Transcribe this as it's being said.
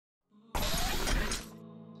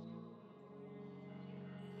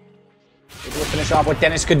We'll finish off what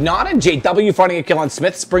Dennis could not, and JW finding a kill on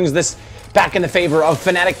Smiths brings this back in the favor of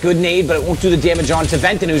Fnatic. Good nade, but it won't do the damage on to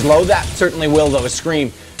Venton, who's low. That certainly will, though. A Scream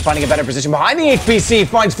finding a better position behind the HPC,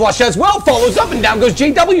 finds flush as well, follows up, and down goes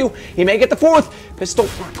JW. He may get the fourth. Pistol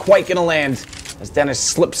not quite gonna land as Dennis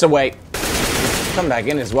slips away. He'll come back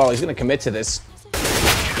in as well. He's gonna commit to this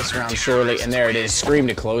round surely, and there it is. Scream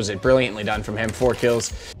to close it. Brilliantly done from him. 4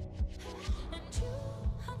 kills.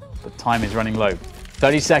 The time is running low.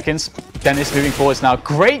 30 seconds. Dennis moving forwards now.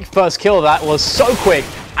 Great first kill. That was so quick.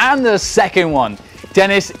 And the second one.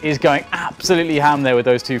 Dennis is going absolutely ham there with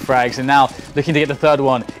those 2 frags, and now looking to get the third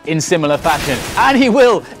one in similar fashion. And he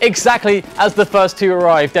will, exactly as the first 2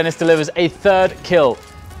 arrive. Dennis delivers a 3rd kill.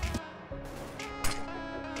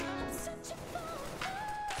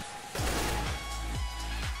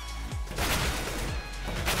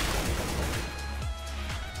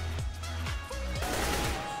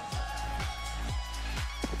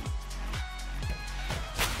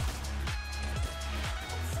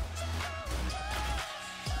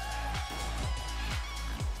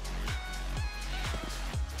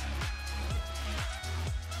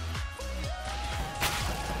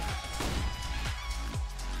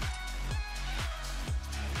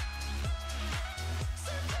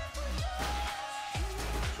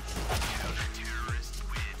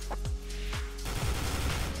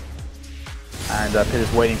 And Pitt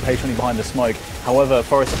is waiting patiently behind the smoke. However,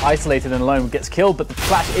 Forrest isolated and alone gets killed, but the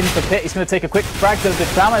flash in for Pitt. He's going to take a quick frag to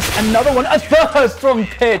the Damas. Another one, a third from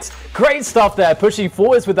Pitt. Great stuff there, pushing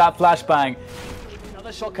forwards with that flashbang.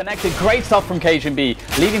 Another shot connected. Great stuff from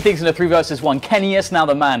KGB, leading things in a 3 versus 1. Kenny is now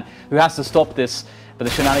the man who has to stop this, but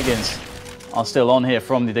the shenanigans are still on here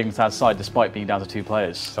from the Dignitas side, despite being down to 2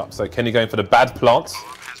 players. So Kenny going for the bad plants.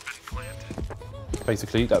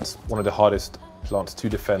 Basically, that's one of the hardest plants to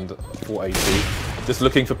defend for AT. Just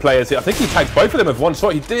looking for players here. I think he tagged both of them with 1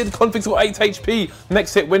 shot. He did. Config's got 8 HP.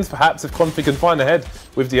 Next hit wins perhaps if Config can find ahead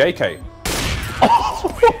with the AK.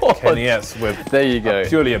 Kenny S with there you go. A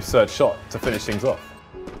purely absurd shot to finish things off.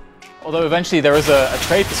 Although eventually there is a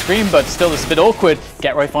trade for Scream, but still it's a bit awkward.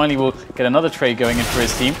 GetRight finally will get another trade going in for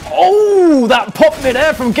his team. Oh, that pop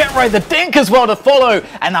mid-air from GetRight, the dink as well to follow.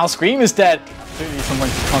 And now Scream is dead. Absolutely,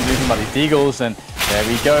 sometimes you can't do anything about these Deagles, and there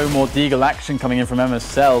we go. More Deagle action coming in from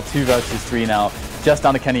MSL. 2 versus 3 now. Just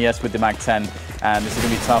down to Kenny S with the Mag 10. And this is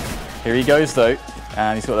going to be tough. Here he goes though.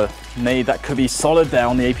 And he's got a nade that could be solid there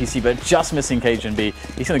on the APC, but just missing KGB.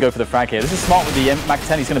 He's going to go for the frag here. This is smart with the Mag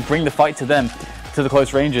 10. He's going to bring the fight to them, to the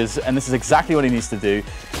close ranges, and this is exactly what he needs to do.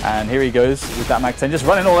 And here he goes with that Mag 10, just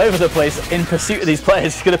running all over the place in pursuit of these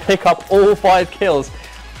players. He's going to pick up all 5 kills.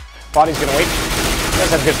 Body's going to wait.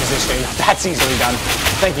 Does have good positioning. That's easily done.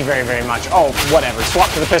 Thank you very, very much. Oh, whatever. Swap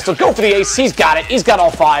to the pistol. Go for the ace. He's got it. He's got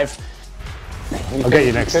all 5. I'll get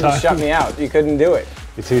you next time. You couldn't shut me out. You couldn't do it.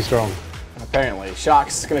 You're too strong. Apparently.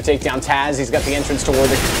 Shock's going to take down Taz. He's got the entrance toward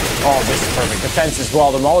the... Oh, this is perfect. Defense as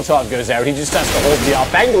well. The Molotov goes out. He just has to hold the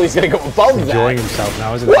off angle. He's going to go above that. Enjoying himself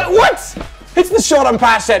now, isn't he? What? It's the shot on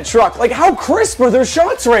past that truck. Like, how crisp are their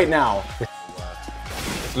shots right now?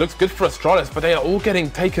 It looks good for Astralis, but they are all getting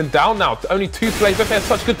taken down now. Only 2 players left. They have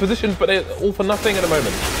such good positions, but they're all for nothing at the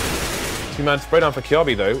moment. 2-man spray down for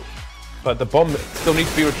Kiabi, though. But the bomb still needs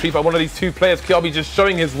to be retrieved by one of these 2 players. Kiabi just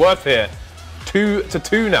showing his worth here.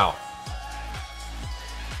 2-2 now.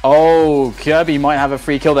 Oh, Kirby might have a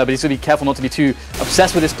free kill there, but he's going to be careful not to be too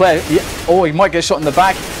obsessed with this player. Oh, he might get shot in the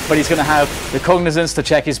back, but he's going to have the cognizance to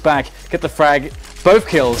check his back, get the frag. Both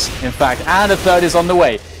kills, in fact, and a third is on the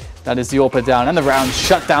way. That is the AWP down, and the round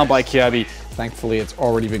shut down by Kirby. Thankfully, it's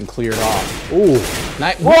already been cleared off. Ooh.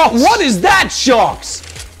 What is that, Shocks?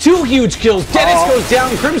 2 huge kills. Dennis goes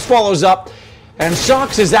down, Crims follows up, and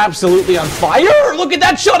Shocks is absolutely on fire. Look at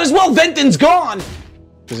that shot as well. Venton's gone.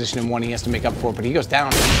 Position in 1 he has to make up for, but he goes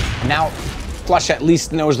down. Now, Flush at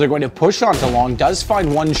least knows they're going to push onto Long. Does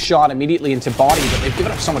find 1 shot immediately into body, but they've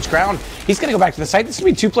given up so much ground. He's going to go back to the site. This is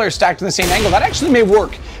going to be 2 players stacked in the same angle. That actually may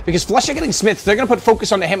work, because Flush are getting Smith. They're going to put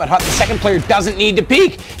focus onto him at Hut. The second player doesn't need to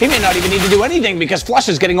peek. He may not even need to do anything, because Flush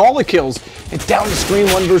is getting all the kills. It's down to Scream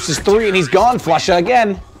 1 versus 3, and he's gone. Flusha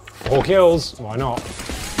again. 4 kills. Why not?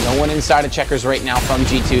 No one inside of checkers right now from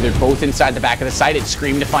G2. They're both inside the back of the site. It's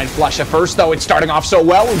Scream to find Flusha first, though. It's starting off so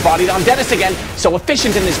well. We've bodied on Dennis again. So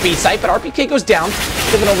efficient in this B site, but RPK goes down.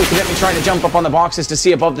 Given over commitment, trying to jump up on the boxes to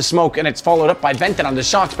see above the smoke, and it's followed up by Venton on the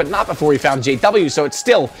Shocks, but not before he found JW, so it's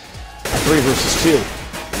still a 3 versus 2.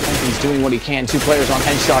 Venton's doing what he can. 2 players on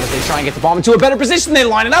headshot as they try and get the bomb into a better position. They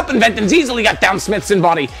line it up, and Venton's easily got down Smith's in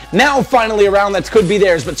body. Now finally a round that could be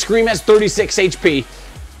theirs, but Scream has 36 HP.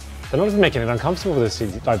 They're not even making it uncomfortable with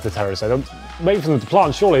this, like the terrorists. They don't wait for them to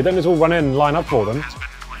plant, surely. Then just all run in and line up for them.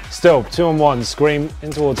 Still, 2-on-1, Scream in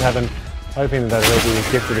towards heaven. hoping that they'll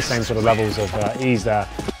be gifted the same sort of levels of ease there.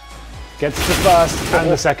 Gets the first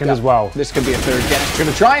and the second as well. This could be a third. Dennis going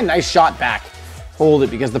to try a nice shot back. Hold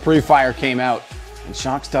it because the pre-fire came out. And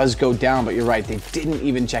Shox does go down, but you're right. They didn't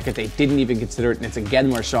even check it. They didn't even consider it. And it's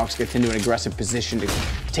again where Shox gets into an aggressive position to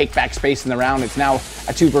take back space in the round. It's now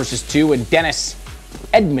a 2 versus 2, and Dennis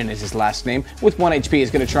Edmund is his last name, with 1 HP,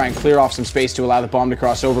 is going to try and clear off some space to allow the bomb to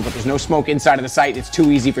cross over, but there's no smoke inside of the site. It's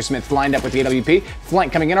too easy for Smith. Lined up with the AWP.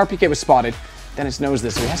 Flank coming in. RPK was spotted. Dennis knows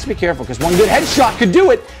this, so he has to be careful because one good headshot could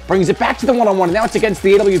do it. Brings it back to the one-on-one, and now it's against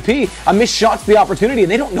the AWP. A missed shot's the opportunity,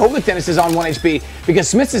 and they don't know that Dennis is on 1 HP because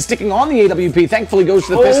Smith is sticking on the AWP. Thankfully goes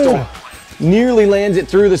to the pistol. Nearly lands it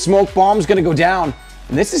through the smoke. Bomb's going to go down.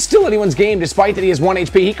 And this is still anyone's game, despite that he has 1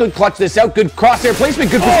 HP. He could clutch this out. Good crosshair placement,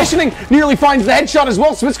 good positioning. Nearly finds the headshot as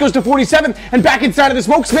well. Smith goes to 47 and back inside of the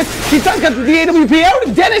smoke. Smith, he does get the AWP out,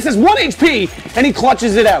 and Dennis has 1 HP, and he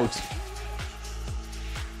clutches it out.